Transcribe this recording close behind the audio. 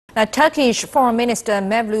Now, Turkish Foreign Minister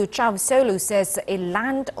Mevlut Çavuşoğlu says a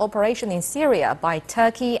land operation in Syria by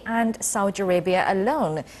Turkey and Saudi Arabia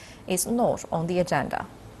alone is not on the agenda.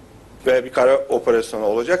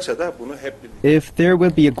 If there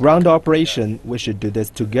will be a ground operation, we should do this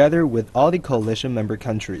together with all the coalition member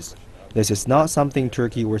countries. This is not something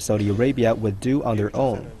Turkey or Saudi Arabia would do on their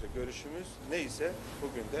own.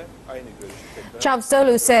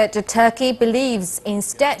 Çavuşoğlu said Turkey believes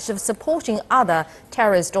instead of supporting other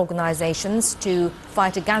terrorist organizations to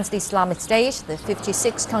fight against the Islamic State, the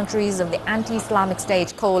 56 countries of the anti-Islamic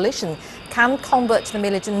State coalition can combat the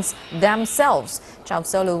militants themselves.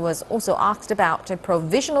 Çavuşoğlu was also asked about a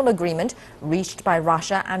provisional agreement reached by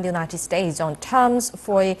Russia and the United States on terms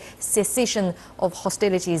for a cessation of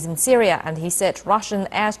hostilities in Syria, and he said Russian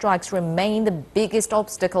airstrikes remain the biggest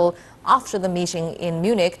obstacle after the meeting in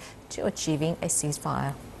Munich to achieving a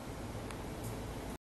ceasefire.